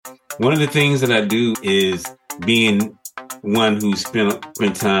One of the things that I do is being one who spent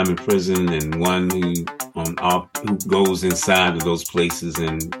time in prison and one who goes inside of those places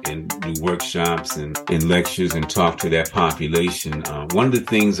and do workshops and lectures and talk to that population. One of the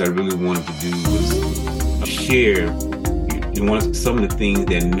things I really wanted to do was share some of the things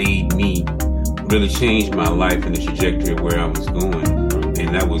that made me really change my life and the trajectory of where I was going,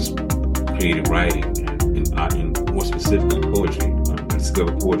 and that was creative writing and more specifically poetry. I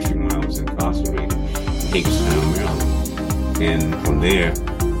discovered poetry when I was incarcerated in Hagerstown, Maryland, and from there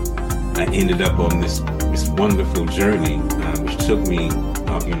I ended up on this wonderful journey, which took me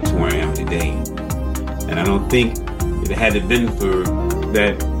to where I am today. And I don't think if it had been for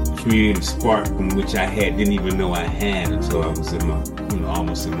that creative spark from which I didn't even know I had until I was in my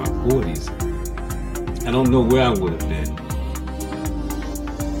almost in my 40s, I don't know where I would have been.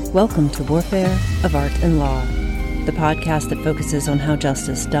 Welcome to Warfare of Art and Law, the podcast that focuses on how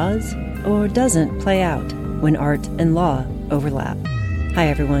justice does or doesn't play out when art and law overlap. Hi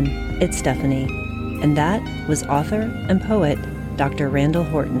everyone, it's Stephanie, and that was author and poet Dr. Randall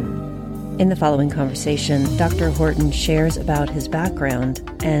Horton. In the following conversation, Dr. Horton shares about his background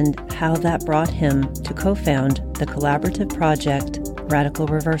and how that brought him to co-found the collaborative project Radical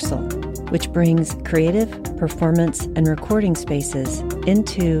Reversal, which brings creative, performance, and recording spaces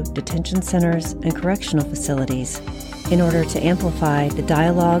into detention centers and correctional facilities in order to amplify the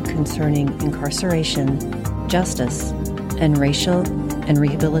dialogue concerning incarceration, justice, and racial and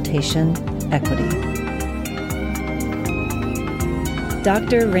rehabilitation equity.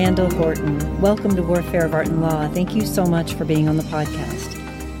 Dr. Randall Horton, welcome to Warfare of Art and Law. Thank you so much for being on the podcast.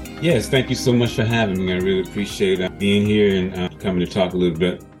 Yes, thank you so much for having me. I really appreciate being here and coming to talk a little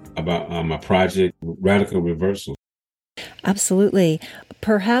bit about my project, Radical Reversal. Absolutely.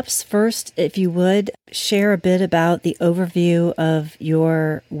 Perhaps first, if you would, share a bit about the overview of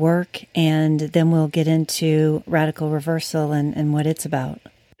your work, and then we'll get into Radical Reversal and what it's about.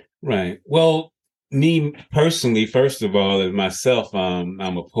 Right. Well, me personally, first of all, as myself, I'm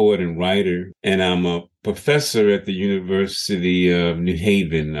a poet and writer, and I'm a professor at the University of New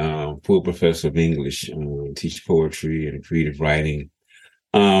Haven, full professor of English, teach poetry and creative writing.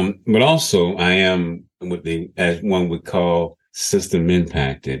 But also I am as one would call system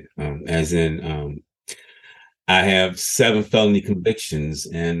impacted, as in, I have 7 felony convictions,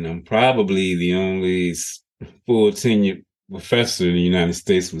 and I'm probably the only full tenured professor in the United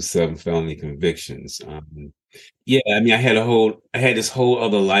States with 7 felony convictions. I had this whole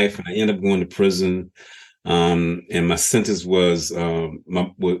other life, and I ended up going to prison. And my sentence was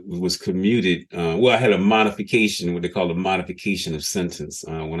commuted. I had a modification, what they call a modification of sentence.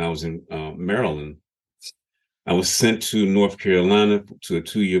 When I was in Maryland, I was sent to North Carolina to a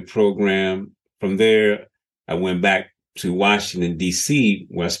 2-year program. From there, I went back to Washington, D.C.,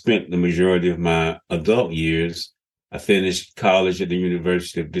 where I spent the majority of my adult years. I finished college at the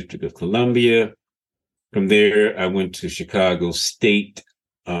University of District of Columbia. From there, I went to Chicago State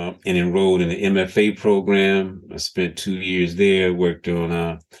and enrolled in the MFA program. I spent 2 years there, worked on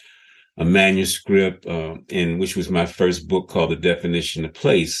a manuscript, which was my first book called The Definition of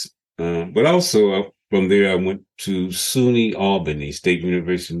Place. But also from there, I went to SUNY Albany, State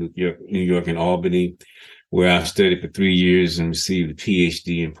University of New York in Albany, where I studied for 3 years and received a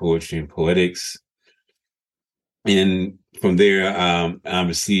PhD in poetry and poetics. And from there, I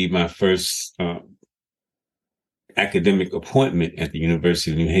received my first academic appointment at the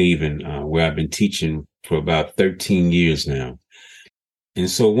University of New Haven, where I've been teaching for about 13 years now. And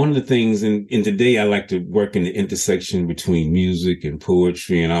so one of the things, and today I like to work in the intersection between music and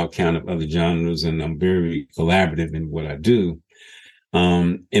poetry and all kind of other genres, and I'm very collaborative in what I do.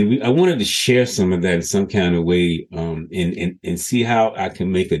 I wanted to share some of that in some kind of way, and see how I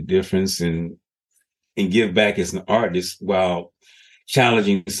can make a difference and give back as an artist while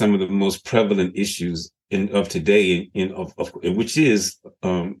challenging some of the most prevalent issues of today, which is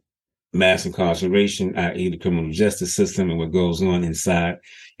mass incarceration, i.e. the criminal justice system and what goes on inside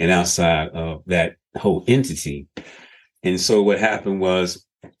and outside of that whole entity. And so what happened was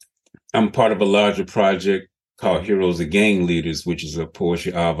I'm part of a larger project called Heroes of Gang Leaders, which is a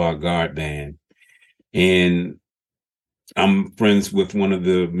poetry avant-garde band. And I'm friends with one of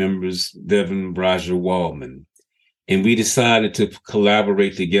the members, Devin Brazier-Waldman. And we decided to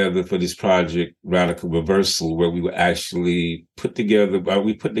collaborate together for this project, Radical Reversal, where we would actually put together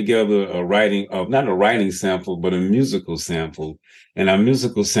a writing of, not a writing sample, but a musical sample. And our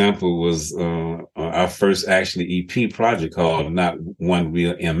musical sample was our first actually EP project called Not One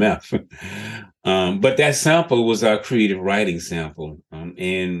Real MF. But that sample was our creative writing sample.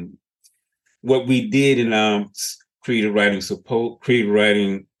 And what we did in our creative writing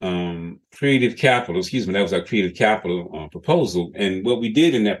creative capital. Excuse me, that was our creative capital proposal. And what we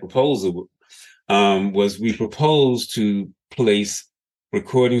did in that proposal was we proposed to place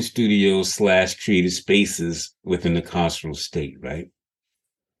recording studios / creative spaces within the carceral state, right?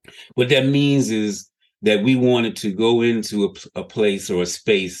 What that means is that we wanted to go into a place or a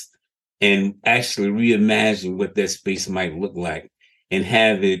space and actually reimagine what that space might look like and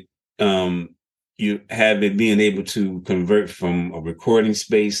have it being able to convert from a recording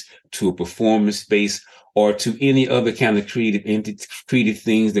space to a performance space or to any other kind of creative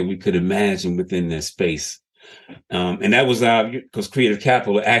things that we could imagine within that space. And that was because creative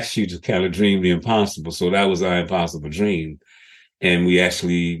capital asks you to kind of dream the impossible. So that was our impossible dream. And we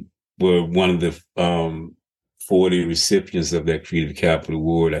actually were one of the 40 recipients of that Creative Capital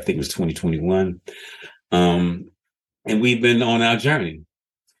Award. I think it was 2021. And we've been on our journey.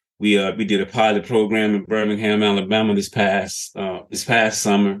 We did a pilot program in Birmingham, Alabama this past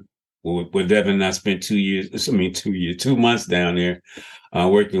summer, where Devin and I spent 2 months down there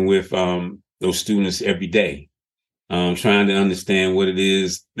working with those students every day, trying to understand what it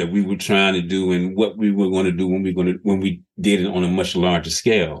is that we were trying to do and what we were going to do when we did it on a much larger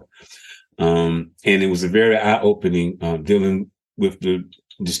scale. And it was a very eye-opening dealing with the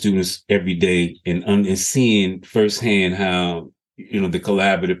students every day and seeing firsthand how the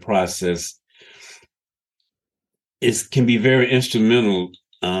collaborative process can be very instrumental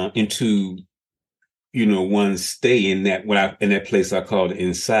into one's stay in that place I call the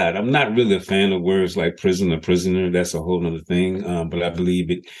inside. I'm not really a fan of words like prison or prisoner. That's a whole other thing. But I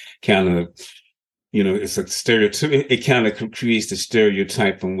believe it kind of it's a stereotype. It kind of creates the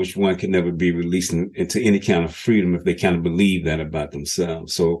stereotype from which one can never be released into any kind of freedom if they kind of believe that about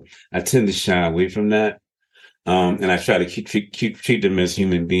themselves. So I tend to shy away from that. And I try to treat them as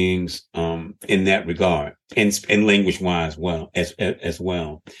human beings, in that regard and language wise, as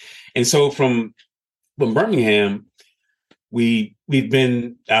well. And so from Birmingham, we've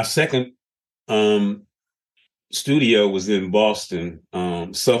been, our second, studio was in Boston,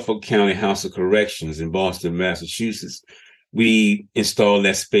 Suffolk County House of Corrections in Boston, Massachusetts. We installed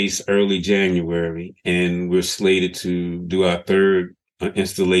that space early January, and we're slated to do our third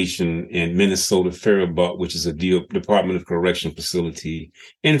installation in Minnesota Faribault, which is a Department of Correction facility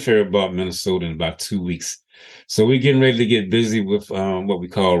in Faribault, Minnesota, in about 2 weeks. So we're getting ready to get busy with what we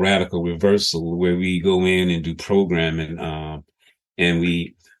call radical reversal, where we go in and do programming, and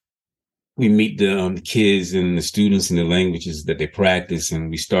we meet the kids and the students in the languages that they practice,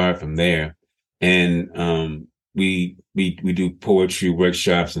 and we start from there. And we do poetry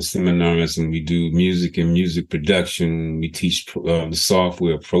workshops and seminars, and we do music and music production. We teach the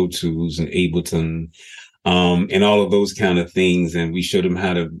software Pro Tools and Ableton, and all of those kind of things. And we show them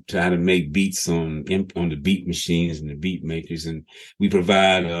how to make beats on the beat machines and the beat makers. And we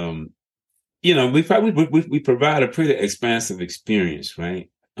provide, we provide a pretty expansive experience, right?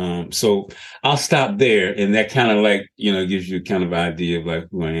 So I'll stop there, and that kind of gives you kind of idea of like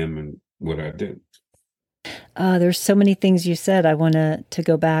who I am and what I do. There's so many things you said I want to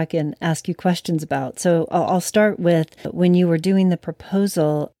go back and ask you questions about. So I'll start with when you were doing the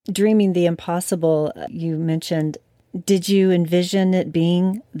proposal, dreaming the impossible, you mentioned, did you envision it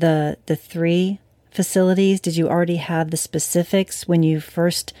being the 3 facilities? Did you already have the specifics when you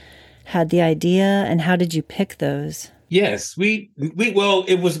first had the idea, and how did you pick those? Yes, well,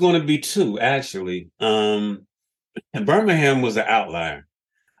 it was going to be 2 actually. And Birmingham was an outlier.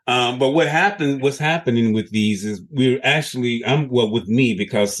 But what's happening with these is with me,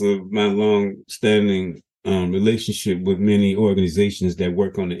 because of my long-standing relationship with many organizations that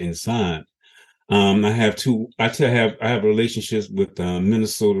work on the inside. I have relationships with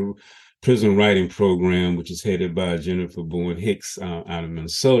Minnesota Prison Writing Program, which is headed by Jennifer Bowen Hicks out of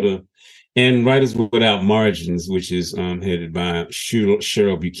Minnesota, and Writers Without Margins, which is headed by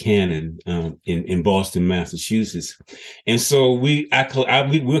Cheryl Buchanan in Boston, Massachusetts. And so we're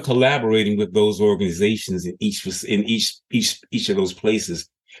collaborating with those organizations in each of those places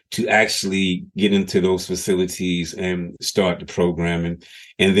to actually get into those facilities and start the programming.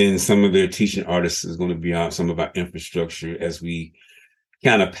 And then some of their teaching artists is going to be some of our infrastructure as we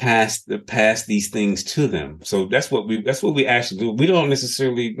kind of pass these things to them. So that's what we actually do. We don't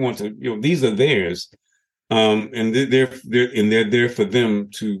necessarily want to, these are theirs, and they're there for them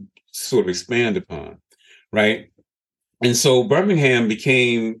to sort of expand upon, right? And so Birmingham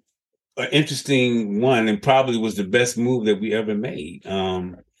became an interesting one, and probably was the best move that we ever made.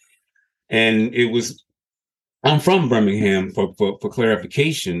 And it was. I'm from Birmingham for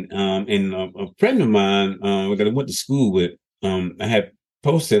clarification, and a friend of mine that I went to school with, I had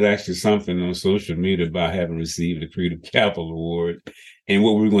posted actually something on social media about having received the Creative Capital Award. and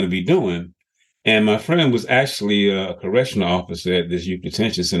what we were going to be doing. And my friend was actually a correctional officer at this youth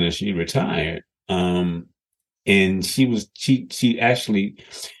detention center. She retired. And she actually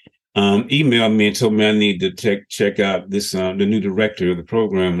emailed me and told me I need to check out this the new director of the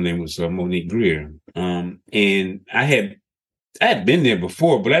program. Her name was Monique Greer. And I had been there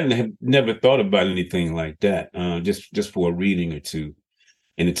before, but I had never thought about anything like that. Just for a reading or two,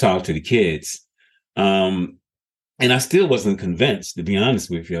 and to talk to the kids. And I still wasn't convinced, to be honest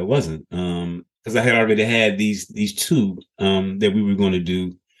with you. I wasn't, because I had already had these two that we were going to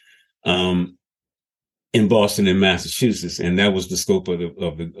do in Boston and Massachusetts, and that was the scope of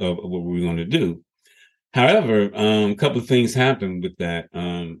what we were going to do. However, a couple of things happened with that.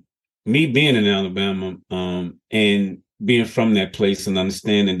 Me being in Alabama and being from that place, and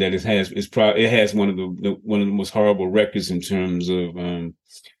understanding that it has one of the most horrible records in terms of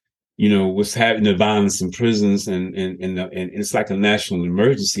what's happening, the violence in prisons, and it's like a national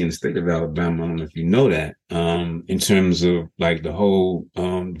emergency in the state of Alabama. I don't know if you know that, in terms of like the whole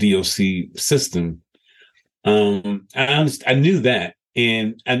DOC system. I knew that,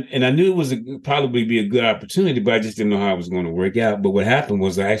 and I knew it was probably be a good opportunity, but I just didn't know how it was going to work out. But what happened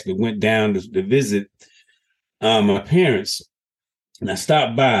was I actually went down to visit my parents, and I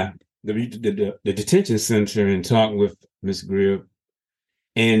stopped by the detention center and talked with Miss Greer.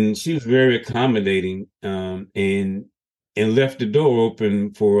 And she was very accommodating, and left the door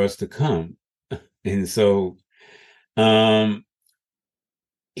open for us to come. And so,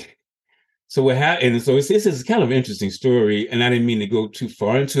 what happened? And so this is kind of an interesting story, and I didn't mean to go too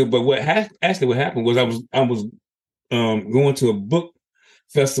far into it. But what happened was I was going to a book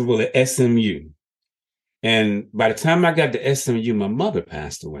festival at SMU, and by the time I got to SMU, my mother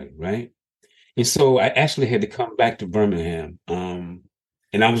passed away, right? And so I actually had to come back to Birmingham.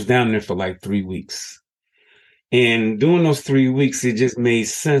 And I was down there for like 3 weeks. And during those 3 weeks, it just made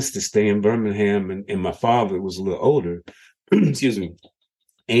sense to stay in Birmingham. And my father was a little older. Excuse me.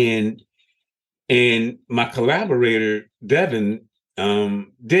 And my collaborator, Devin,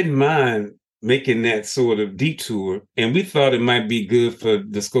 didn't mind making that sort of detour. And we thought it might be good for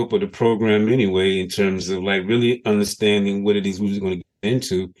the scope of the program anyway, in terms of like really understanding what it is we were going to get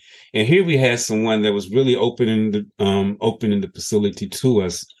into. And here we had someone that was really opening the facility to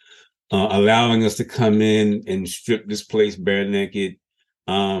us, allowing us to come in and strip this place bare naked,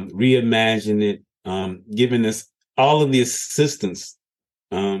 reimagine it, giving us all of the assistance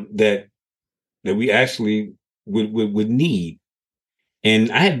that we actually would need.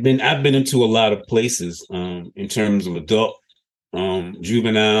 And I've been into a lot of places in terms of adult,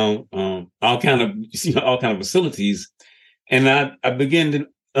 juvenile, all kind of facilities, and I began to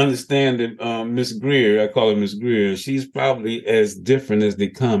understand that Miss Greer, I call her Miss Greer, she's probably as different as they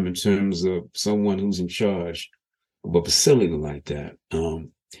come in terms of someone who's in charge of a facility like that.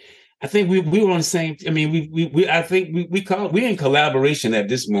 I think we were on the same. I mean, we're in collaboration at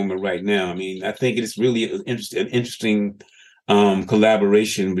this moment right now. I mean, I think it's really an interesting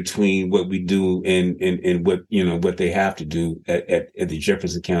collaboration between what we do and what they have to do at the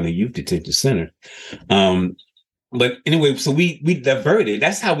Jefferson County Youth Detention Center. But anyway, so we diverted.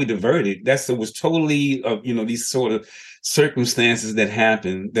 That's how we diverted. It was totally these sort of circumstances that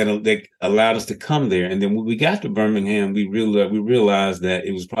happened that allowed us to come there. And then when we got to Birmingham, we realized that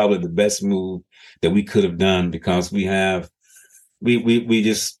it was probably the best move that we could have done, because we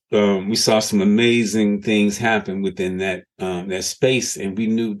saw some amazing things happen within that space, and we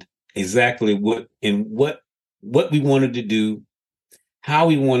knew exactly what we wanted to do, how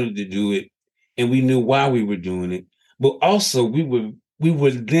we wanted to do it, and we knew why we were doing it. But also we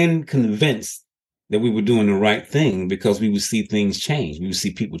were then convinced that we were doing the right thing, because we would see things change. We would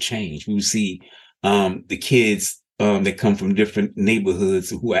see people change. We would see the kids that come from different neighborhoods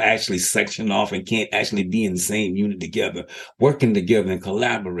who are actually sectioned off and can't actually be in the same unit together, working together and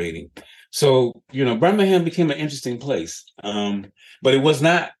collaborating. So, Birmingham became an interesting place, but it was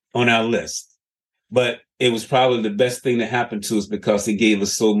not on our list. But it was probably the best thing that happened to us, because it gave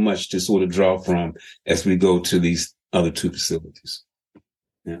us so much to sort of draw from as we go to these other two facilities.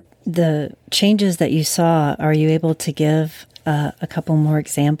 Yeah. The changes that you saw, are you able to give a couple more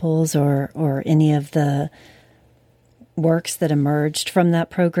examples or any of the works that emerged from that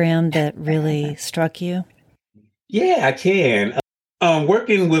program that really struck you? Yeah, I can.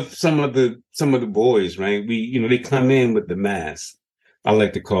 Working with some of the boys, right? They come in with the mask. I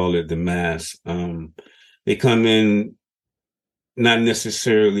like to call it the mask. They come in not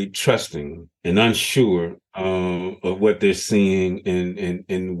necessarily trusting and unsure of what they're seeing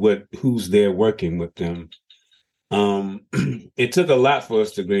and who's there working with them. It took a lot for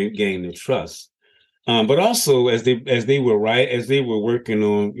us to gain their trust. But also as they were working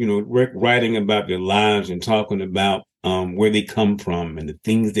on, writing about their lives and talking about where they come from and the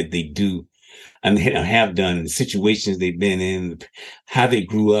things that they do and have done, the situations they've been in, how they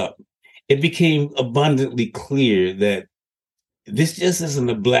grew up, it became abundantly clear that this just isn't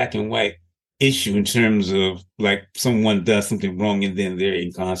a black and white issue in terms of like someone does something wrong and then they're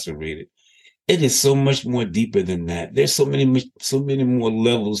incarcerated. It is so much more deeper than that. There's so many more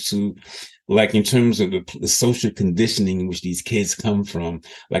levels to, like, in terms of the social conditioning in which these kids come from.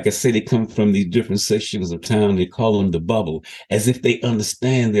 Like I say, they come from these different sections of town. They call them the bubble, as if they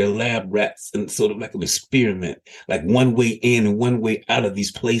understand they're lab rats and sort of like an experiment, like one way in and one way out of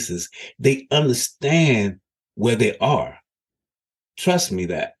these places. They understand where they are. Trust me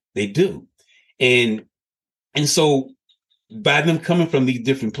that they do. And so by them coming from these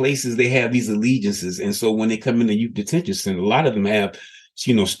different places, they have these allegiances. And so when they come in the youth detention center, a lot of them have,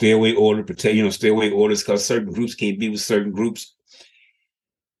 stay away order, stay away orders because certain groups can't be with certain groups.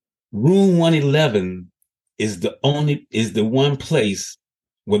 Room 111 is the one place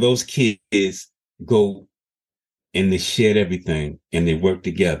where those kids go and they share everything and they work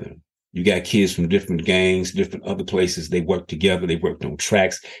together. You got kids from different gangs, different other places. They work together. They worked on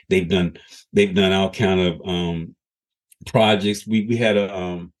tracks. They've done all kind of projects. We had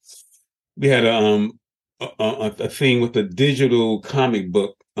a thing with a digital comic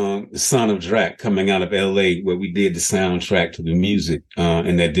book, The Son of Drac, coming out of LA, where we did the soundtrack to the music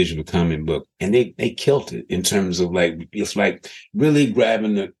in that digital comic book, and they killed it in terms of it's like really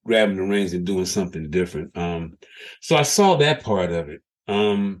grabbing the reins and doing something different. So I saw that part of it.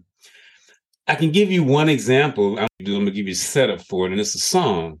 I can give you one example. I'm gonna give you a setup for it, and it's a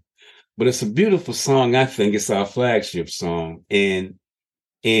song. But it's a beautiful song. I think it's our flagship song, and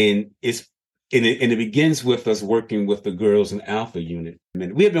it begins with us working with the girls in Alpha Unit.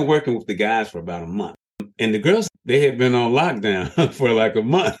 We have been working with the guys for about a month, and the girls, they had been on lockdown for like a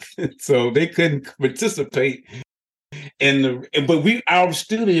month, so they couldn't participate. But our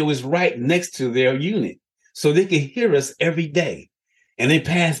studio was right next to their unit, so they could hear us every day, and they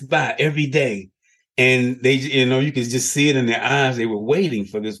passed by every day. And they, you could just see it in their eyes. They were waiting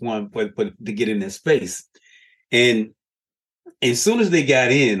for this one, to get in their space. And as soon as they got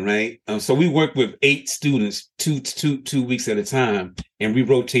in, right? So we worked with 8 students, two weeks at a time, and we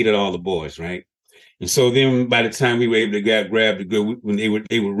rotated all the boys, right? And so then by the time we were able to grab the girl, when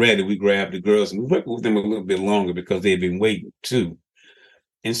they were ready, we grabbed the girls, and we worked with them a little bit longer because they had been waiting too.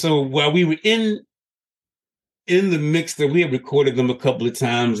 And so while we were in the mix, that we had recorded them a couple of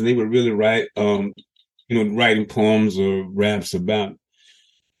times, and they would really write, writing poems or raps about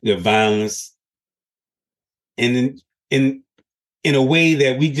their violence, and then in a way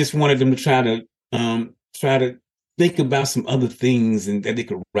that we just wanted them to try to think about some other things and that they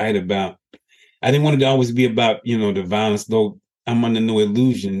could write about. I didn't want it to always be about the violence, though. I'm under no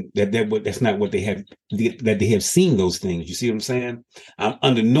illusion that's not what they have, that they have seen those things. You see what I'm saying? I'm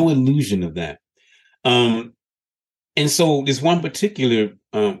under no illusion of that. And so this one particular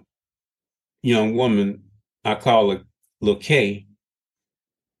young woman, I call her Lil K,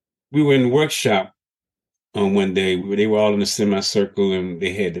 we were in the workshop on one day. They were all in a semicircle and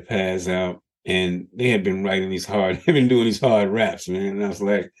they had to pass out, and they had been writing they've been doing these hard raps, man. And I was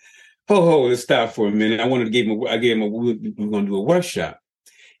like, let's stop for a minute. I gave him we're going to do a workshop.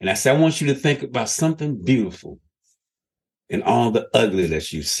 And I said, I want you to think about something beautiful and all the ugly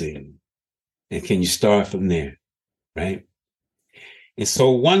that you've seen. And can you start from there? Right. And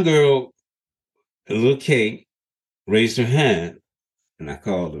so one girl, Lil K, raised her hand, and I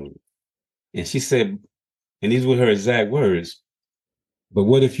called her, and she said, and these were her exact words, "But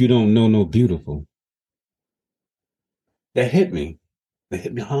what if you don't know no beautiful?" That hit me. That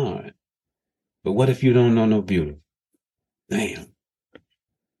hit me hard. But what if you don't know no beautiful? Damn.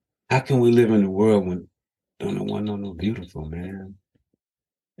 How can we live in a world when don't know one know no beautiful, man?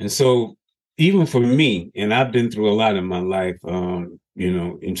 And so even for me, and I've been through a lot in my life,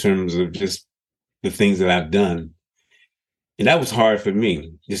 in terms of just the things that I've done. And that was hard for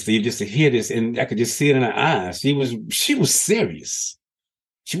me, just to hear this, and I could just see it in her eyes. She was serious.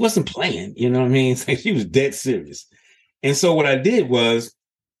 She wasn't playing, you know what I mean? It's like she was dead serious. And so what I did was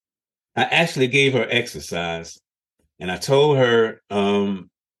I actually gave her exercise, and I told her to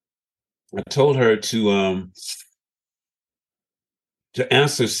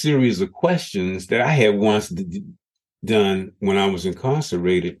answer a series of questions that I had once done when I was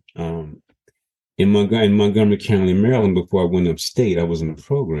incarcerated in Montgomery County, Maryland. Before I went upstate, I was in a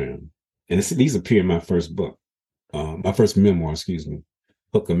program, and these appear in my first book, my first memoir,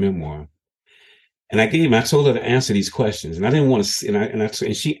 book of memoir. And I told her to answer these questions, and I didn't want to see,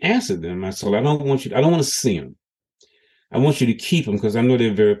 and she answered them. I told her, I don't want to see them. I want you to keep them because I know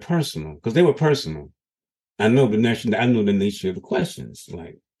they're very personal, because they were personal. I know the nature of the questions.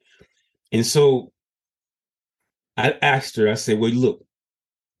 Like, and so I asked her, I said, well, look,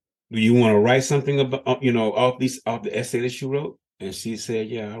 do you want to write something about, off the essay that you wrote? And she said,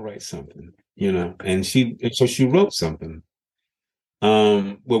 yeah, I'll write something, and so she wrote something.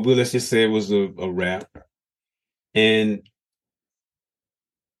 Well, let's just say it was a rap. And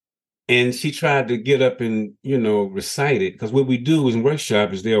she tried to get up and, recite it. Because what we do is in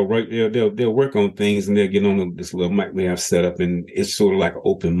workshop is they'll work on things and they'll get on this little mic we have set up. And it's sort of like an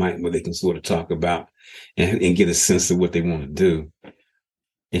open mic where they can sort of talk about and get a sense of what they want to do.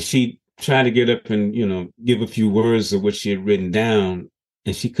 And she tried to get up and, give a few words of what she had written down.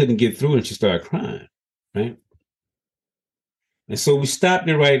 And she couldn't get through and she started crying, right? And so we stopped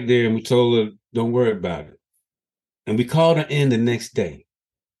it right there and we told her, don't worry about it. And we called her in the next day.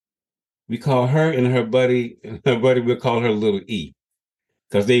 We call her and her buddy, we'll call her Little E,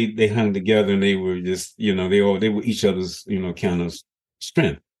 because they hung together and they were just, they were each other's, kind of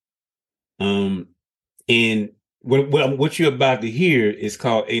strength. And what you're about to hear is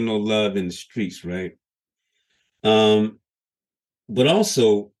called Ain't No Love in the Streets, right? But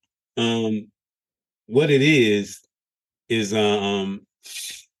also, what it is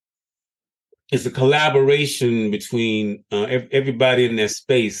it's a collaboration between everybody in that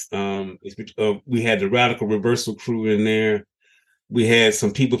space. We had the Radical Reversal crew in there. We had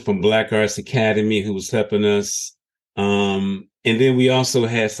some people from Black Arts Academy who was helping us. And then we also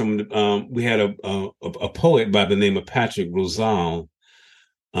had we had a poet by the name of Patrick Rosal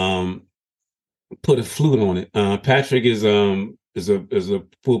put a flute on it. Patrick is a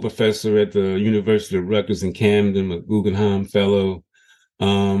full professor at the University of Rutgers in Camden, a Guggenheim Fellow.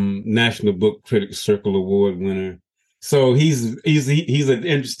 National Book Critics Circle Award winner. So he's an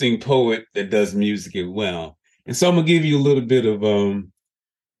interesting poet that does music as well. And so I'm gonna give you a little bit of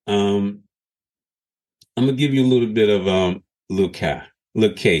Lil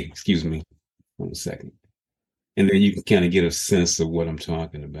K, excuse me, 1 second. And then you can kind of get a sense of what I'm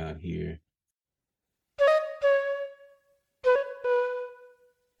talking about here.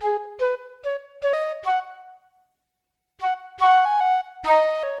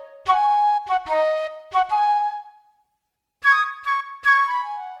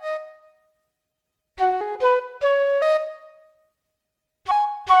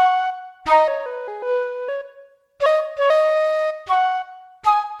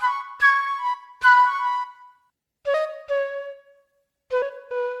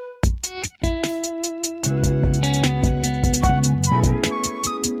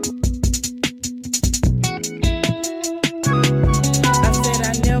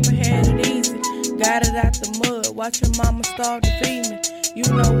 Watching mama starve to feed me. You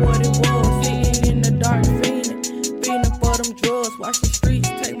know what it was, sitting in the dark feeding for them drugs. Watch the streets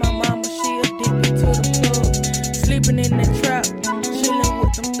take my mama, she addicted to the plug. Sleeping in the trap, chilling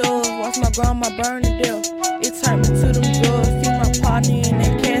with them thugs. Watch my grandma burn to death. It turned me to them drugs. See my partner in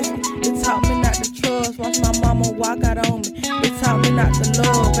that casket. It taught me not to trust. Watch my mama walk out on me. It taught me not to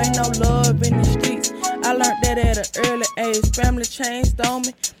love. Ain't no love in the streets. I learned that at an early age. Family changed on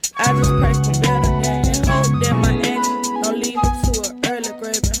me. I just pray for better days and hope that my actions don't lead me to an early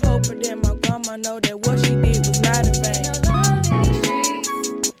grave, and hoping that my grandma know that what she did was not in vain. Ain't no love in the streets.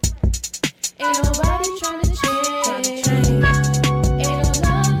 Ain't nobody trying to change. Ain't no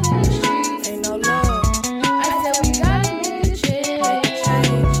love in the streets. Ain't no love. I said we gotta make a change. Ain't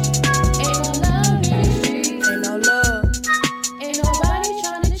no love in the streets. Ain't no love. Ain't nobody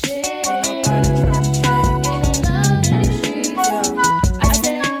trying to change. Ain't nobody trying to change. Ain't no love in the streets. Yeah. I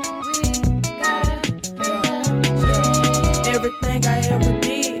said we gotta change. Everything I ever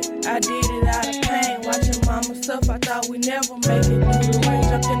did, I did it out of pain. Watching mama suffer, I thought we never make it through the rain.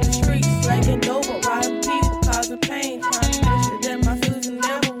 Jumped in the streets, slanging dope, robbing people, causing pain. Trying to make sure that my sister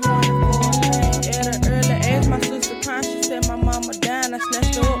never wanted for a pain. At an early age, my sister crying, she said my mama dying. I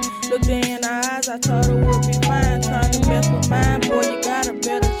snatched her up, looked her in her eyes, I told her we'll be fine. Trying to mess with mine, boy, you got a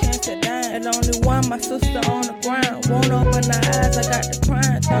better chance at dying. And only one, my sister on the ground. Won't open her eyes, I got the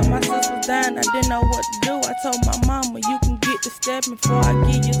crying. Thought my sister was dying, I didn't know what to do. I told my mama, you can get the step before I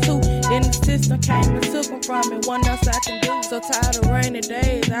give you two. Then the system came and took them from me. One else I can do. So tired of rainy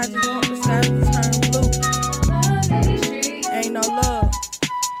days, I just want the sky to turn blue. Love in the streets. Ain't no love.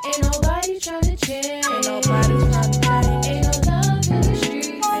 Ain't nobody trying to change. Ain't nobody trying to change. Ain't no love in the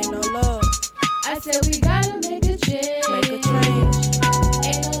streets. Ain't no love. I said we gotta make a change. Make a change.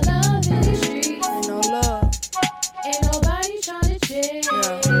 Ain't no love in the streets. Ain't no love. Ain't nobody trying to change.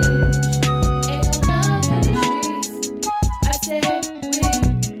 Yeah. Ain't no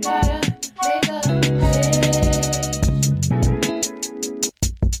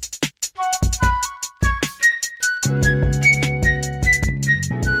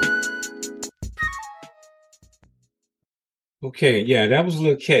K. Yeah, that was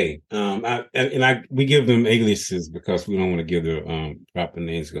Lil K. We give them aliases because we don't want to give their proper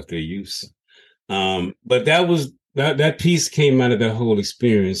names because they're use. But that piece came out of that whole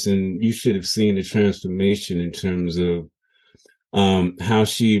experience, and you should have seen the transformation in terms of how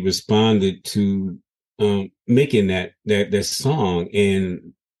she responded to making that song,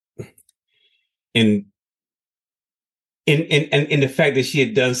 and and the fact that she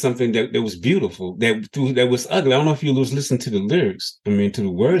had done something that was beautiful, that was ugly. I don't know if you was listening to the lyrics, I mean, to the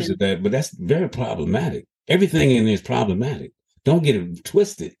words of that, but that's very problematic. Everything in there is problematic. Don't get it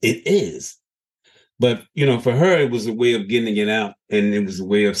twisted. It is. But, for her, it was a way of getting it out. And it was a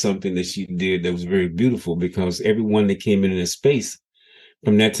way of something that she did that was very beautiful, because everyone that came in that space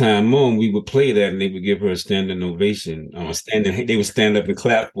from that time on, we would play that and they would give her a standing ovation, they would stand up and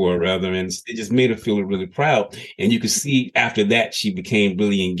clap for her, rather. And it just made her feel really proud. And you could see after that, she became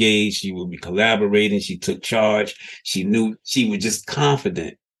really engaged. She would be collaborating. She took charge. She knew, she was just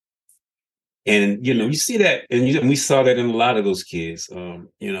confident. And, you see that, and we saw that in a lot of those kids, and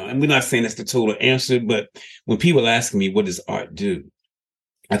we're not saying that's the total answer, but when people ask me, what does art do?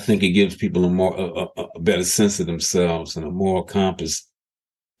 I think it gives people a better sense of themselves and a moral compass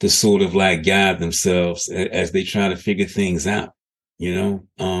to sort of like guide themselves as they try to figure things out. I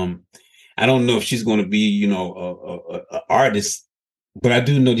don't know if she's going to be, a artist, but I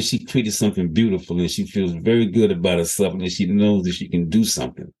do know that she created something beautiful and she feels very good about herself and that she knows that she can do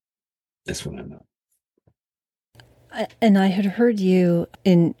something. That's what I know. And I had heard you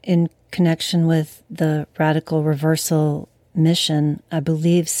in connection with the Radical Reversal mission, I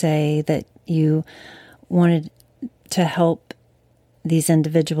believe, say that you wanted to help these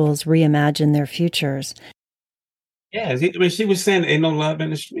individuals reimagine their futures. Yeah, I mean, she was saying ain't no love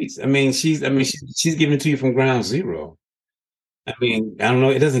in the streets. She's giving it to you from ground zero. I mean, I don't know.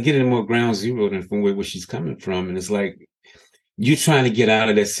 It doesn't get any more ground zero than from where she's coming from. And it's like, you're trying to get out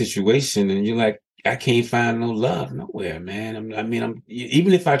of that situation and you're like, I can't find no love nowhere, man.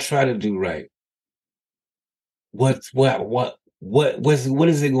 Even if I try to do right, what is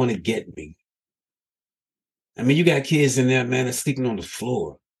it going to get me? I mean, you got kids in there, man, that's sleeping on the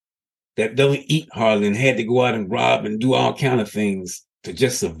floor, that don't eat hardly and had to go out and rob and do all kind of things to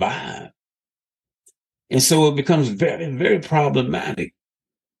just survive. And so it becomes very, very problematic.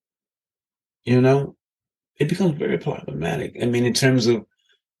 It becomes very problematic. I mean, in terms of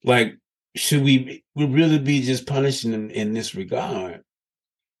like, should we really be just punishing them in this regard?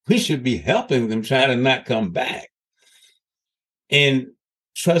 We should be helping them try to not come back. And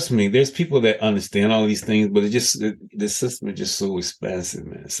trust me, there's people that understand all these things, but the system is just so expensive,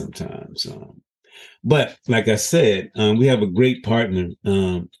 man, sometimes. But like I said, we have a great partner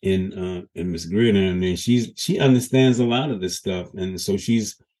in Miss Greer, and she understands a lot of this stuff, and so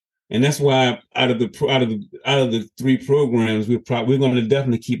and that's why out of the 3 programs, we're going to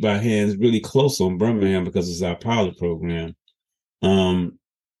definitely keep our hands really close on Birmingham because it's our pilot program, and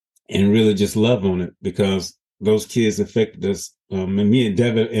really just love on it because those kids affected us. And me and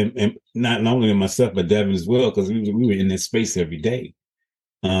Devin, and not only myself but Devin as well, because we were in that space every day.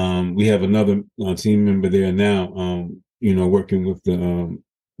 We have another team member there now, working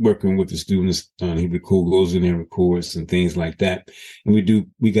with the students. He goes in there and records and things like that. And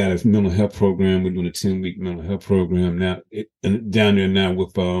we got a mental health program. We're doing a 10-week mental health program now down there now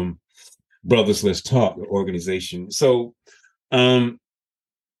with Brothers Let's Talk, the organization. So,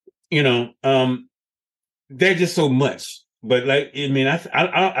 they're just so much. But like, I mean,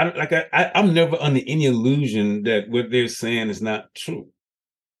 I'm never under any illusion that what they're saying is not true.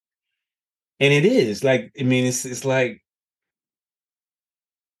 And it is like, I mean, it's like,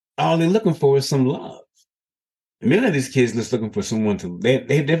 all they're looking for is some love. Many of these kids just looking for someone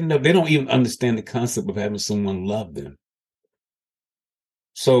they don't even understand the concept of having someone love them.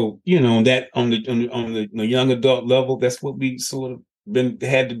 So, that on the young adult level, that's what we sort of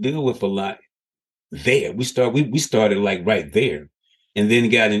had to deal with a lot there. We started like right there, and then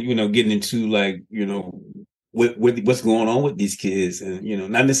got in, getting into like, what's going on with these kids, and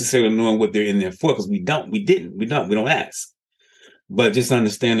not necessarily knowing what they're in there for, because we don't ask. But just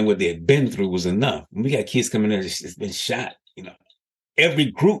understanding what they had been through was enough. When we got kids coming in that's been shot,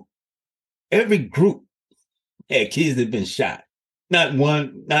 every group had kids that had been shot. Not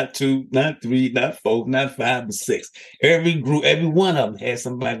 1, not 2, not 3, not 4, not 5, but 6. Every group, every one of them had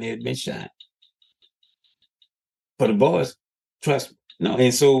somebody that had been shot. For the boys, trust me. No,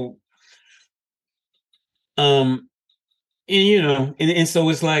 and so, and so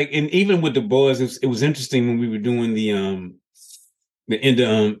it's like, and even with the boys, it was interesting when we were doing the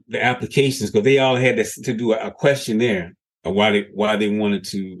applications, because they all had to do a questionnaire of why they wanted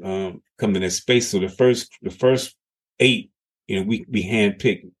to come to that space. So the first 8, we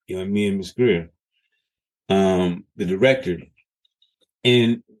handpicked, me and Miss Greer, the director,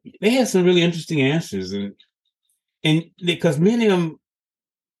 and they had some really interesting answers, and because many of them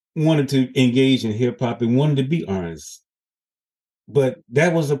wanted to engage in hip hop and wanted to be artists, but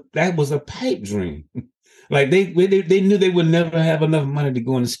that was a pipe dream. Like they knew they would never have enough money to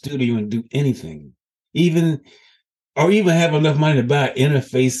go in the studio and do anything, even have enough money to buy an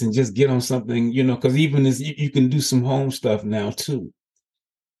interface and just get on something, because even as you can do some home stuff now too.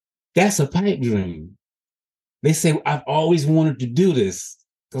 That's a pipe dream. They say, I've always wanted to do this,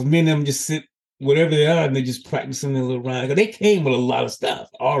 because many of them just sit whatever they are and they just practicing their little rhyme. They came with a lot of stuff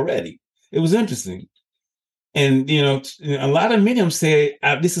already. It was interesting. And, a lot of many of them say,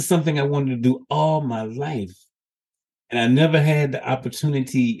 this is something I wanted to do all my life. And I never had the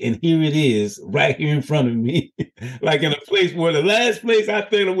opportunity. And here it is right here in front of me, like in a place where the last place I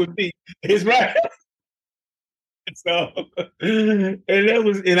thought it would be is right. So,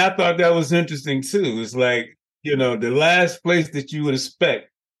 and I thought that was interesting too. It's like, the last place that you would expect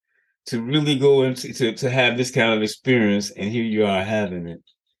to really go into to have this kind of experience. And here you are having it.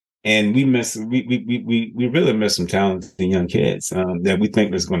 And we really met some talented young kids that we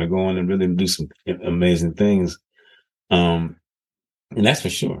think is going to go on and really do some amazing things. And that's for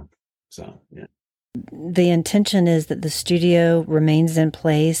sure. So, yeah. The intention is that the studio remains in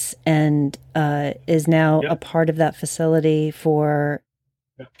place and is now a part of that facility for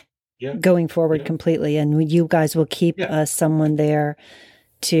going forward completely. And you guys will keep someone there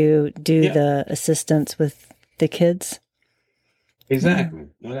to do the assistance with the kids. Exactly.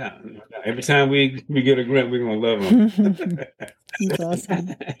 No doubt. Every time we get a grant, we're going to love them. That's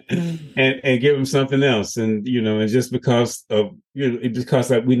awesome. and give them something else. And, and just because of, because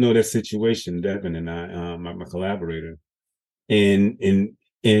we know that situation, Devin and I, my collaborator, and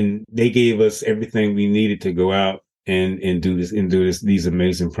they gave us everything we needed to go out and do these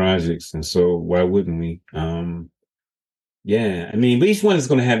amazing projects. And so why wouldn't we? Yeah, I mean, but each one is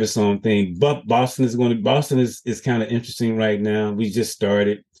going to have its own thing. But Boston is kind of interesting right now. We just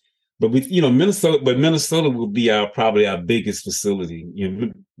started, but Minnesota will be probably our biggest facility.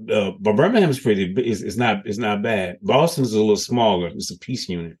 But Birmingham is it's not bad. Boston's a little smaller. It's a piece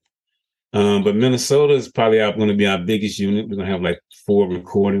unit. But Minnesota is probably going to be our biggest unit. We're going to have like 4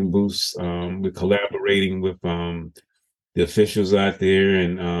 recording booths. We're collaborating with the officials out there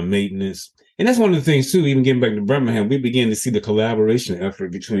and maintenance. And that's one of the things too, even getting back to Birmingham, we began to see the collaboration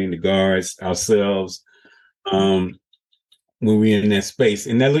effort between the guards, ourselves, when we're in that space.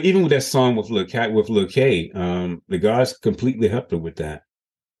 And that, even with that song with Lil K, the guards completely helped her with that.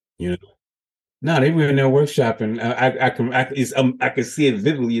 No, they were in there workshopping. I can see it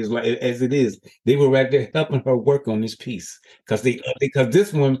vividly as it is. They were right there helping her work on this piece because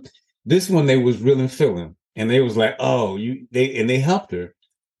this one they was really feeling, and they was like, they helped her.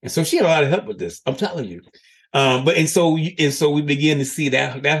 And so she had a lot of help with this. I'm telling you. So we began to see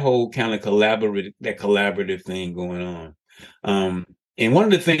that whole kind of collaborative thing going on. And one of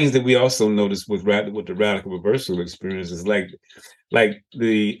the things that we also noticed with the radical reversal experience is like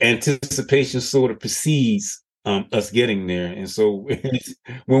the anticipation sort of precedes us getting there. And so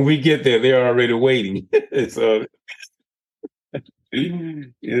when we get there, they're already waiting. So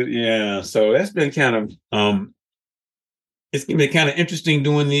yeah, so that's been kind of it's been kind of interesting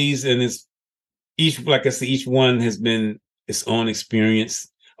doing these, and each one has been its own experience,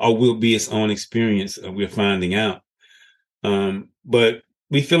 or will be its own experience. We're finding out, but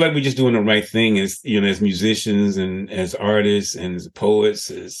we feel like we're just doing the right thing as musicians and as artists and as poets,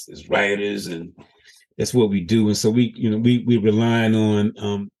 as writers, and that's what we do. And so we relying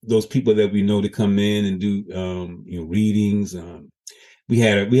on those people that we know to come in and do readings. We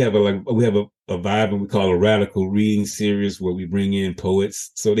have a vibe, and we call a radical reading series where we bring in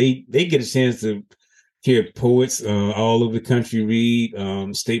poets, so they get a chance to hear poets all over the country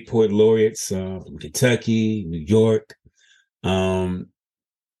read, state poet laureates from Kentucky, New York. I'm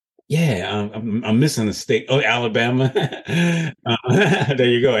missing a state. Oh, Alabama. There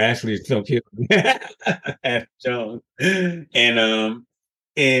you go. Ashley Ashley Jones,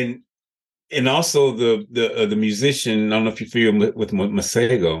 and also the musician. I don't know if you're familiar with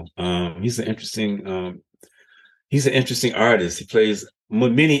Masego. He's an interesting artist. He plays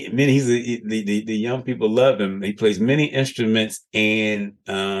many. The young people love him. He plays many instruments, and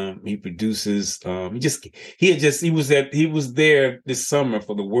he produces. He was there this summer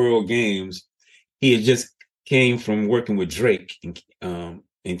for the World Games. He had just came from working with Drake in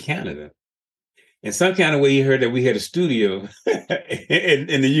Canada. In some kind of way, he heard that we had a studio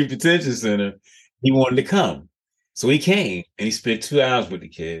in the Youth Detention Center. He wanted to come. So he came, and he spent 2 hours with the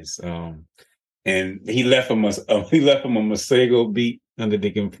kids. and he left him a Masego beat that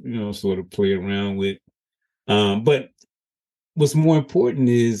they can, sort of play around with. But what's more important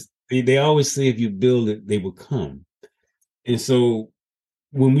is they always say if you build it, they will come. And so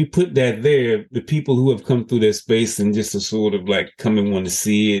when we put that there, the people who have come through that space and just to sort of like come and want to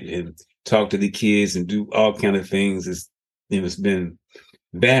see it and talk to the kids and do all kind of things, it's been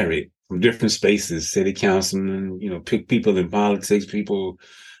varied from different spaces, city councilmen, pick people in politics, people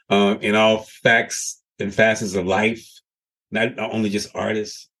in all facts and facets of life, not only just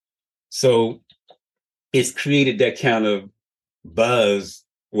artists. So it's created that kind of buzz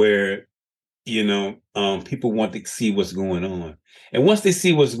where, people want to see what's going on. And once they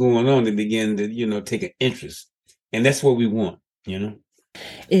see what's going on, they begin to, take an interest. And that's what we want,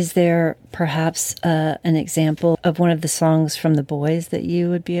 Is there perhaps an example of one of the songs from The Boys that you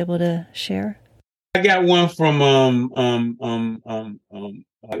would be able to share? I got one from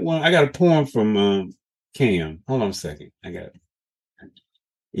I got a poem from Cam. Hold on a second. I got it.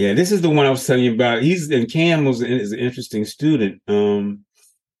 Yeah, this is the one I was telling you about. Cam is an interesting student.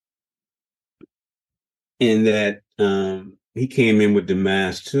 In that he came in with the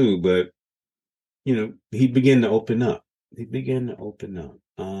mask too, but he began to open up. And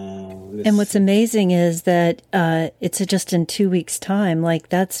what's amazing is that it's just in 2 weeks' time. Like,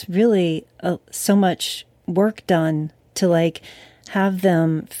 that's really so much work done to like have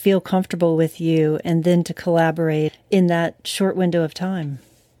them feel comfortable with you and then to collaborate in that short window of time.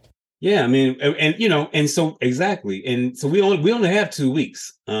 Yeah, I mean, and so exactly. And so we only have 2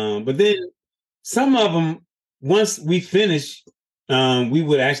 weeks. But then some of them, once we finish, we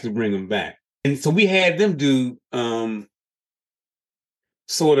would actually bring them back. And so we had them do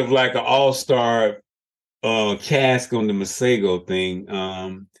sort of like an all-star cask on the Masego thing.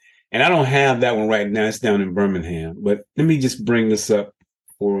 And I don't have that one right now. It's down in Birmingham. But let me just bring this up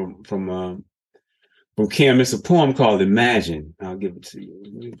from Cam. It's a poem called Imagine. I'll give it to you.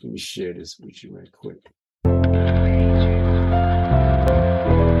 Let me share this with you right quick.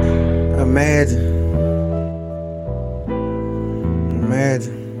 Imagine.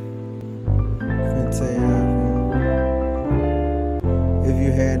 I'll tell you how. If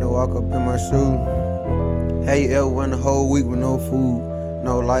you had to walk up in my shoes, how you ever went a whole week with no food,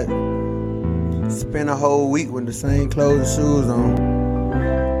 no light? Spend a whole week with the same clothes and shoes on.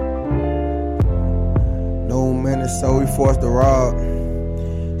 No money, so we forced to rob.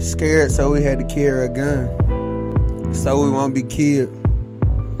 Scared, so we had to carry a gun, so we won't be killed.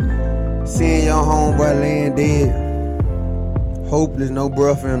 Seeing your homeboy laying dead, hopeless, no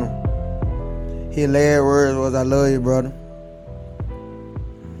breath in him. His last words was, "I love you, brother."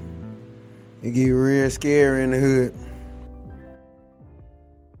 It get real scary in the hood.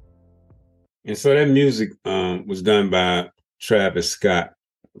 And so that music was done by Travis Scott,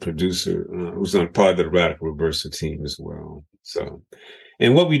 producer, who's on part of the Radical Reversal team as well. So,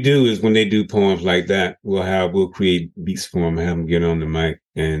 and what we do is when they do poems like that, we'll create beats for them, have them get on the mic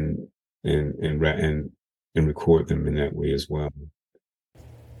and record them in that way as well.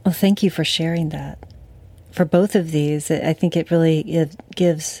 Well, thank you for sharing that. For both of these, I think it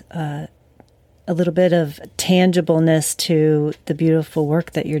gives a little bit of tangibleness to the beautiful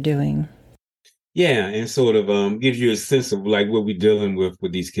work that you're doing. Yeah, and sort of gives you a sense of like what we're dealing with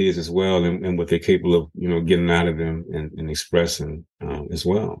these kids as well, and what they're capable of, getting out of them and expressing as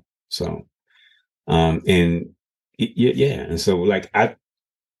well. So, and so like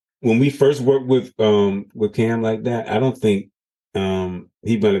when we first worked with Cam like that, I don't think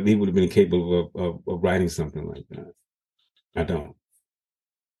he would have been capable of writing something like that. I don't.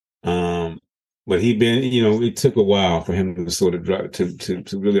 But it took a while for him to sort of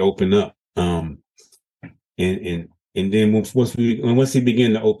to really open up. And then once he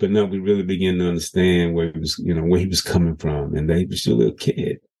began to open up, we really began to understand where he was coming from, and that he was still a little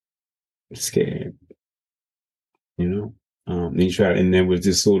kid, scared, and there was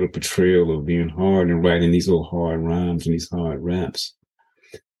this sort of portrayal of being hard and writing these little hard rhymes and these hard raps.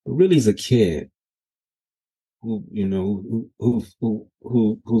 But really, he's a kid whose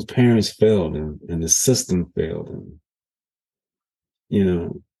parents failed him and the system failed him.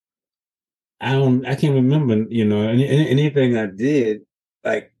 I can't remember, anything I did,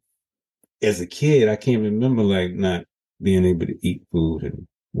 like, as a kid, I can't remember, like, not being able to eat food and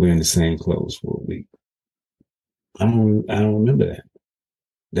wearing the same clothes for a week. I don't remember that.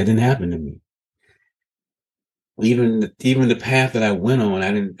 That didn't happen to me. Even the path that I went on,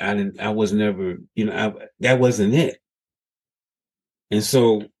 I was never, that wasn't it. And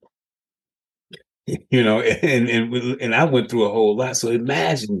so, and I went through a whole lot. So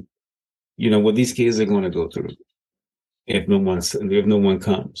imagine, what these kids are going to go through if no one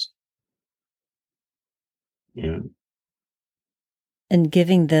comes. Yeah. And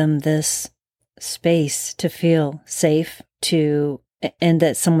giving them this space to feel safe, and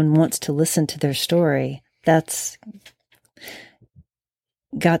that someone wants to listen to their story. That's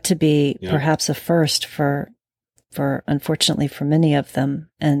got to be perhaps a first for unfortunately for many of them,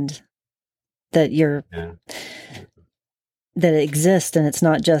 and that that it exists, and it's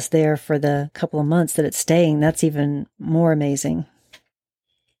not just there for the couple of months that it's staying. That's even more amazing.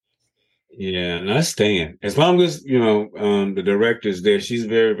 Yeah, and I staying as long as the director's there. She's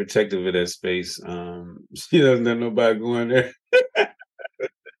very protective of that space. She doesn't let nobody go in there.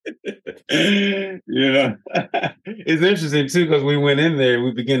 It's interesting too because we went in there,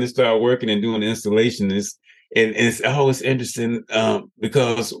 we began to start working and doing the installation. It's always interesting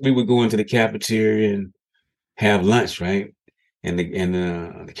because we would go into the cafeteria and have lunch, right? And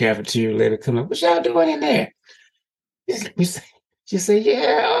the cafeteria lady come up, what y'all doing in there? She said,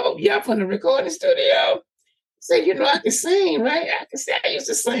 yeah, y'all from the recording studio. Say, I can sing, right? I can say I used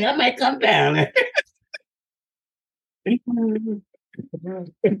to sing. I might come down.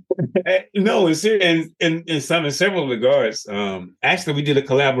 No, it's in several regards. Actually, we did a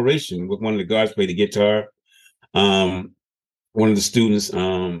collaboration with one of the guards played the guitar. One of the students,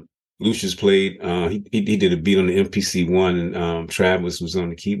 Lucius played. He did a beat on the MPC-1, and Travis was on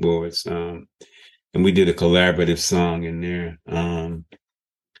the keyboards. And we did a collaborative song in there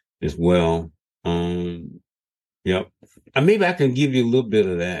as well. Yep. Maybe I can give you a little bit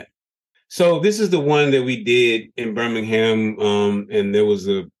of that. So this is the one that we did in Birmingham, and there was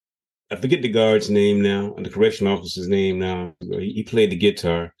I forget the guard's name now, and the correction officer's name now. He played the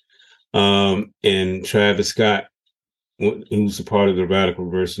guitar, and Travis Scott, who's a part of the Radical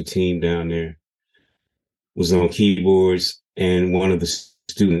Reversal team down there, was on keyboards, and one of the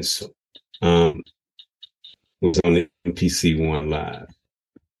students was on the MPC-1 live.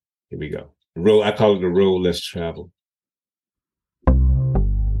 Here we go. I call it the road less traveled.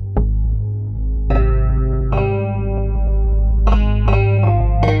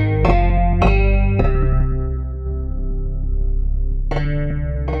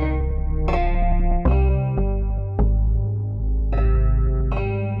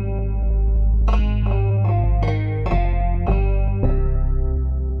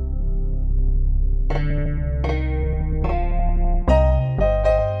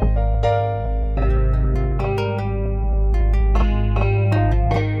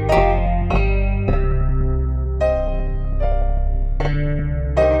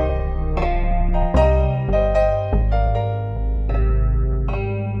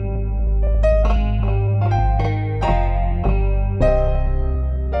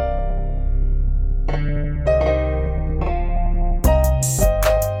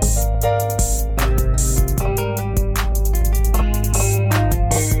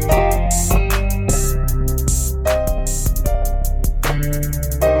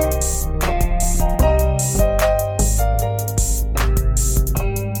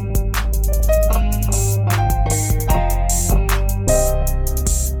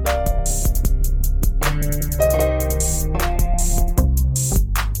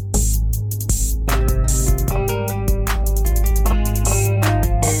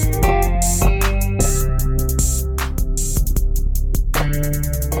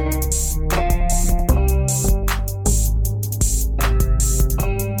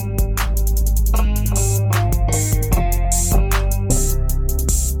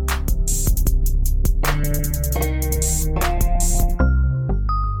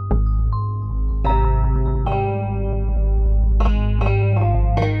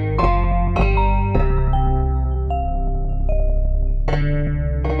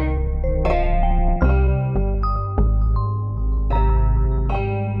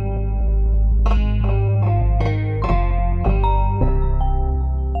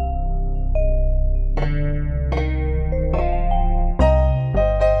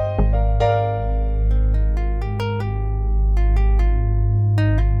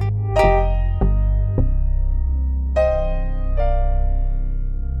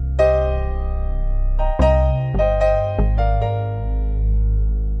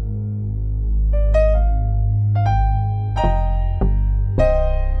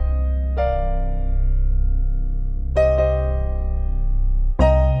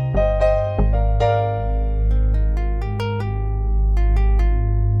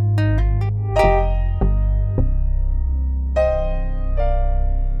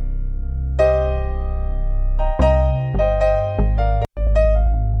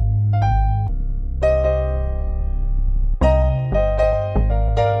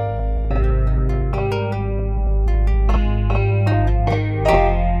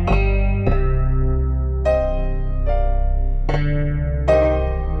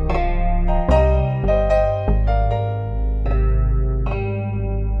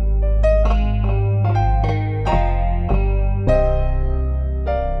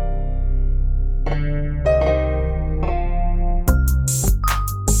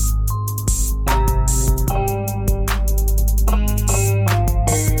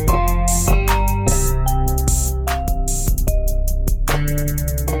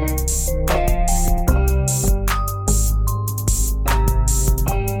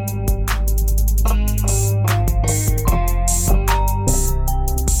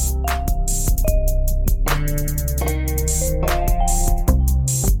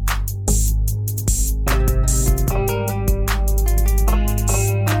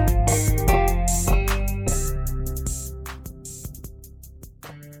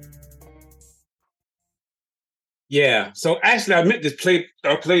 Yeah. So actually, I meant to play.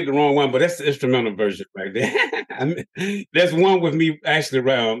 I played the wrong one, but that's the instrumental version right there. There's one with me actually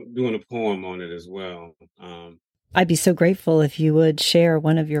around doing a poem on it as well. I'd be so grateful if you would share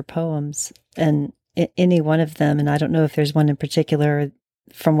one of your poems, and any one of them. And I don't know if there's one in particular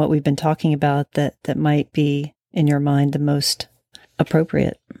from what we've been talking about that might be in your mind the most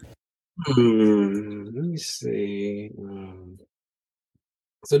appropriate. Let me see.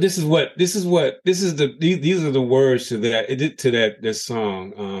 So these are the words to that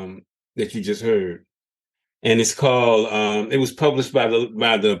song that you just heard, and it's called. It was published by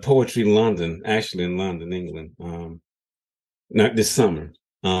the Poetry London, actually in London, England. Not this summer.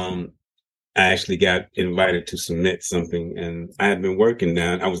 I actually got invited to submit something, and I had been working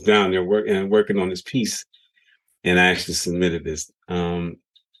down. I was down there working on this piece, and I actually submitted this. And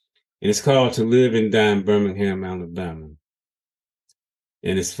it's called "To Live and Die in Birmingham, Alabama."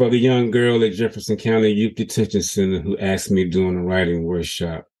 And it's for the young girl at Jefferson County Youth Detention Center who asked me during a writing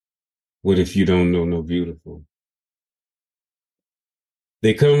workshop, "What if you don't know no beautiful?"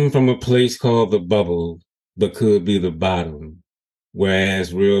 They come from a place called the Bubble, but could be the bottom,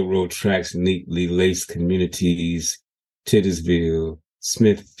 whereas railroad tracks neatly lace communities, Titusville,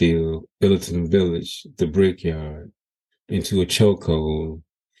 Smithfield, Billiton Village, the Brickyard, into a chokehold.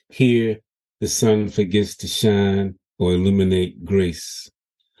 Here, the sun forgets to shine or illuminate grace.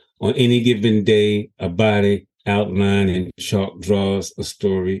 On any given day, a body outlined in chalk draws a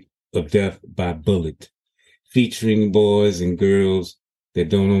story of death by bullet, featuring boys and girls that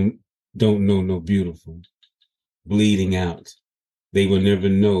don't know no beautiful, bleeding out. They will never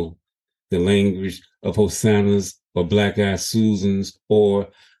know the language of Hosannas or Black-Eyed Susans or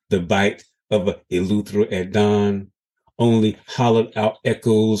the bite of a Eleuthera at dawn, only hollowed out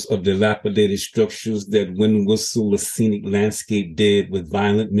echoes of dilapidated structures that wind whistle a scenic landscape dead with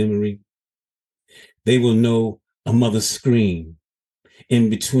violent memory. They will know a mother's scream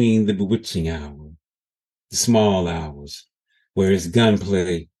in between the bewitching hour, the small hours, where its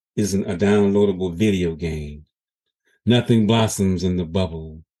gunplay isn't a downloadable video game. Nothing blossoms in the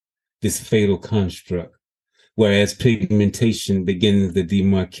bubble, this fatal construct, whereas pigmentation begins the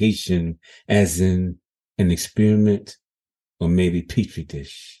demarcation as in an experiment or maybe petri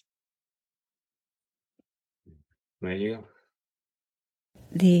dish. There you go.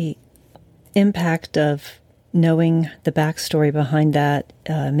 The impact of knowing the backstory behind that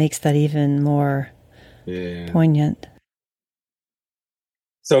makes that even more poignant.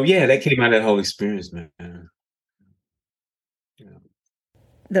 So yeah, that came out of that whole experience, man. Yeah.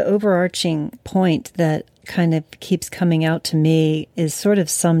 The overarching point that kind of keeps coming out to me is sort of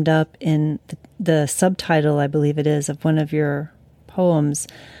summed up in the subtitle, I believe it is, of one of your poems,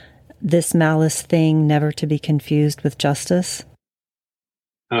 "This malice thing never to be confused with justice."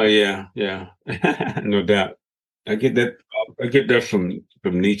 Oh yeah, no doubt. I get that from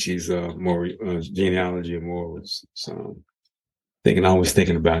Nietzsche's genealogy of morals. So always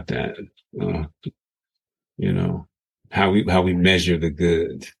thinking about that. How we measure the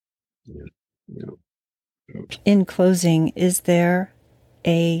good. In closing, is there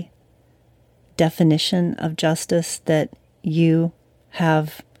a definition of justice that you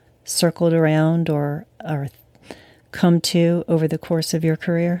have circled around or come to over the course of your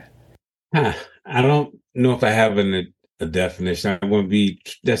career? I don't know if I have a definition. I won't be.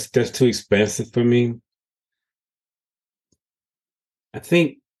 That's too expensive for me. I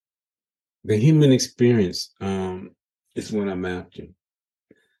think the human experience is what I'm after.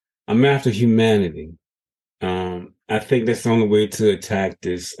 I'm after humanity. I think that's the only way to attack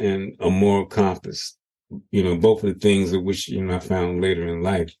this and a moral compass. Both of the things of which I found later in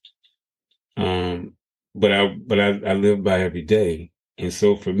life. But I live by every day, and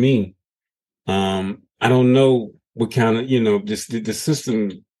so for me, I don't know what kind of just the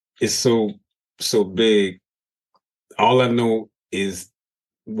system is so big. All I know is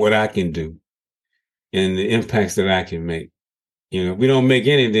what I can do and the impacts that I can make. If we don't make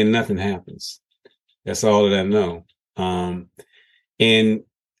any, then nothing happens. That's all that I know. And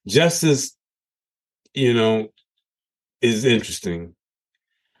justice, is interesting.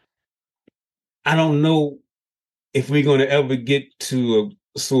 I don't know if we're going to ever get to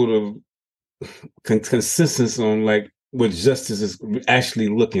a sort of consensus on like what justice is actually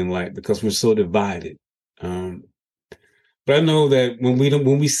looking like because we're so divided. But I know that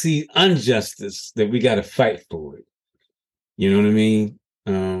when we see injustice, that we got to fight for it. You know what I mean?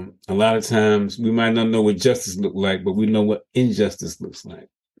 A lot of times we might not know what justice looks like, but we know what injustice looks like.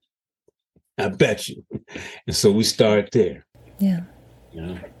 I bet you. And so we start there. Yeah.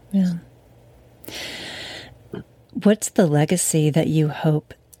 Yeah. What's the legacy that you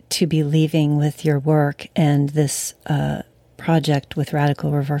hope to be leaving with your work and this project with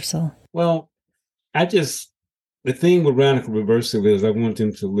Radical Reversal? Well, the thing with Radical Reversal is I want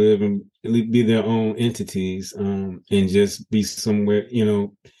them to live and be their own entities, and just be somewhere,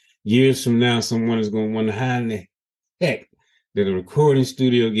 years from now, someone is going to wonder how in the heck did a recording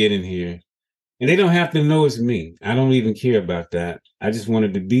studio get in here? And they don't have to know it's me. I don't even care about that. I just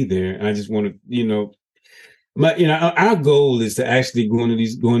wanted to be there. I just want to, our goal is to actually go into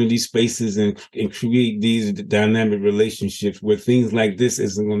these spaces and create these dynamic relationships where things like this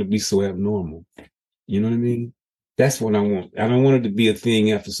isn't going to be so abnormal. You know what I mean? That's what I want. I don't want it to be a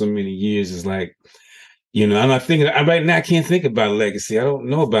thing after so many years. It's like, I'm not thinking right now. I can't think about legacy. I don't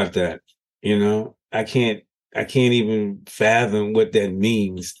know about that. I can't even fathom what that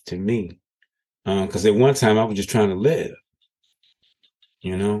means to me. Because at one time I was just trying to live.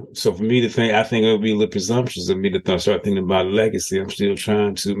 So for me to think, I think it would be a little presumptuous of me to start thinking about legacy. I'm still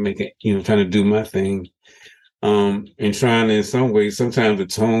trying to make it, trying to do my thing, and trying to, in some ways, sometimes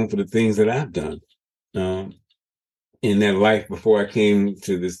atone for the things that I've done in that life before I came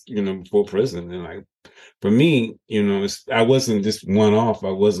to this, before prison. And like, for me, I wasn't just one off.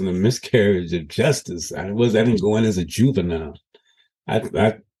 I wasn't a miscarriage of justice. I didn't go in as a juvenile.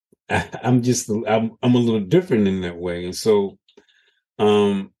 I'm a little different in that way. And so,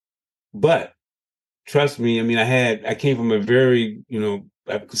 but trust me, I came from a very,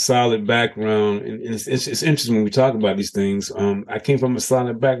 solid background, and it's interesting when we talk about these things. I came from a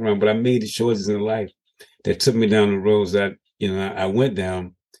solid background, but I made the choices in life that took me down the roads that, I went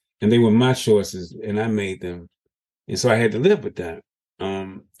down, and they were my choices and I made them. And so I had to live with that.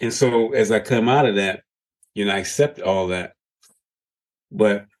 And so as I come out of that, I accept all that.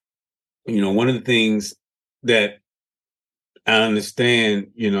 But, one of the things that I understand,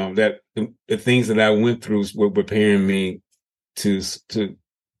 that the things that I went through were preparing me to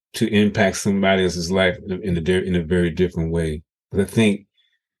impact somebody else's life in a very different way. But I think,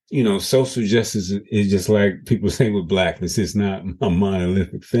 social justice is just like people say with blackness. It's not a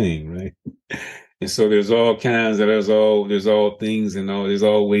monolithic thing, right? And so there's all kinds of, there's all things and there's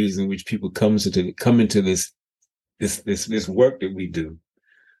all ways in which people come into this work that we do.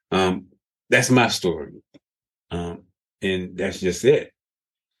 That's my story. And that's just it.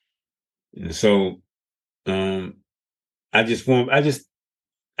 And so, I just want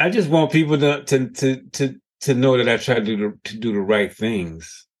people to know that I try to do the right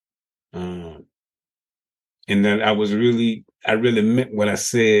things. And that I really meant what I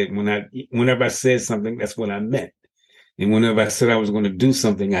said. Whenever I said something, that's what I meant. And whenever I said I was going to do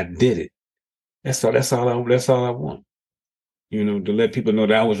something, I did it. That's all I want. To let people know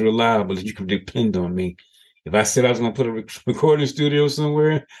that I was reliable, that you can depend on me. If I said I was going to put a recording studio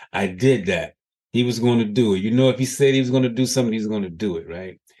somewhere, I did that. He was going to do it. If he said he was going to do something, he's going to do it,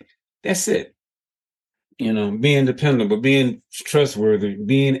 right? That's it. Being dependable, being trustworthy,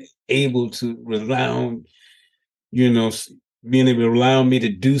 being able to rely on, being able to rely on me to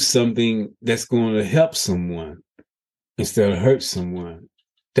do something that's going to help someone instead of hurt someone.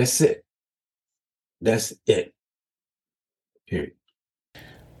 That's it. That's it. Period.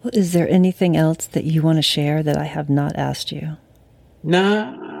 Well, is there anything else that you want to share that I have not asked you?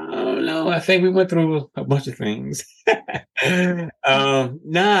 No, I think we went through a bunch of things. I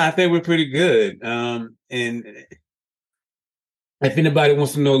think we're pretty good. And if anybody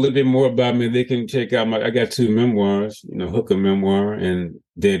wants to know a little bit more about me, they can check out I got 2 memoirs, Hooker Memoir and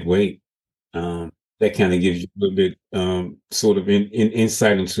Dead Weight. That kind of gives you a little bit, sort of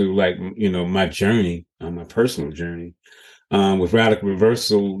insight into my journey, my personal journey. With Radical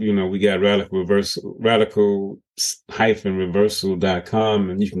Reversal, we got radical-reversal.com,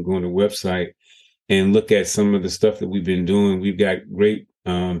 and you can go on the website and look at some of the stuff that we've been doing. We've got great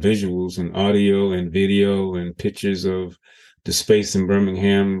visuals and audio and video and pictures of the space in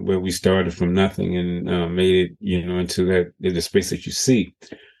Birmingham where we started from nothing and made it, into the space that you see.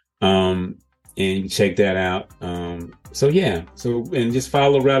 And you check that out. And just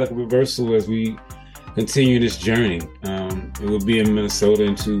follow Radical Reversal as we continue this journey. We'll be in Minnesota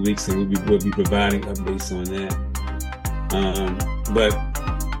in 2 weeks, and we'll be providing updates on that. But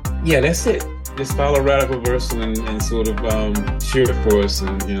yeah, that's it. Just follow Radical Reversal and sort of cheer for us,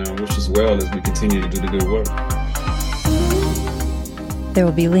 and wish us well as we continue to do the good work. There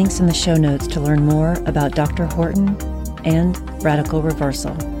will be links in the show notes to learn more about Dr. Horton and Radical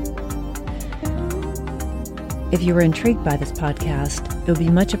Reversal. If you were intrigued by this podcast, it would be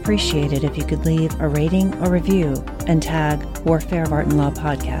much appreciated if you could leave a rating or review and tag Warfare of Art and Law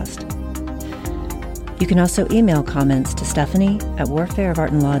Podcast. You can also email comments to Stephanie at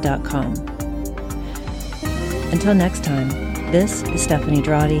warfareofartandlaw.com. Until next time, This is Stephanie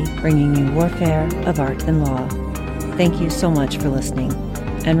Drawdy, bringing you Warfare of Art and Law. Thank you so much for listening.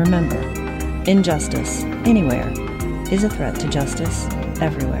 And remember, injustice anywhere is a threat to justice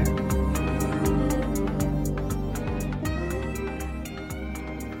everywhere.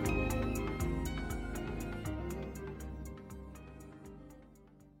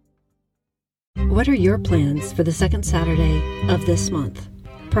 What are your plans for the second Saturday of this month?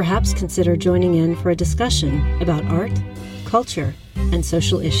 Perhaps consider joining in for a discussion about art, culture, and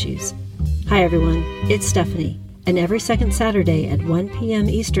social issues. Hi everyone, it's Stephanie, and every second Saturday at 1 p.m.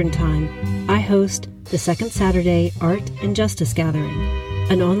 Eastern Time, I host the Second Saturday Art and Justice Gathering,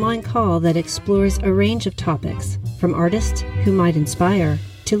 an online call that explores a range of topics, from artists who might inspire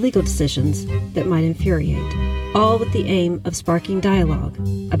to legal decisions that might infuriate, all with the aim of sparking dialogue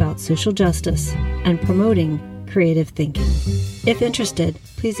about social justice and promoting creative thinking. If interested,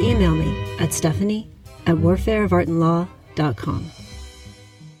 please email me at stephanie@warfareofartandlaw.com.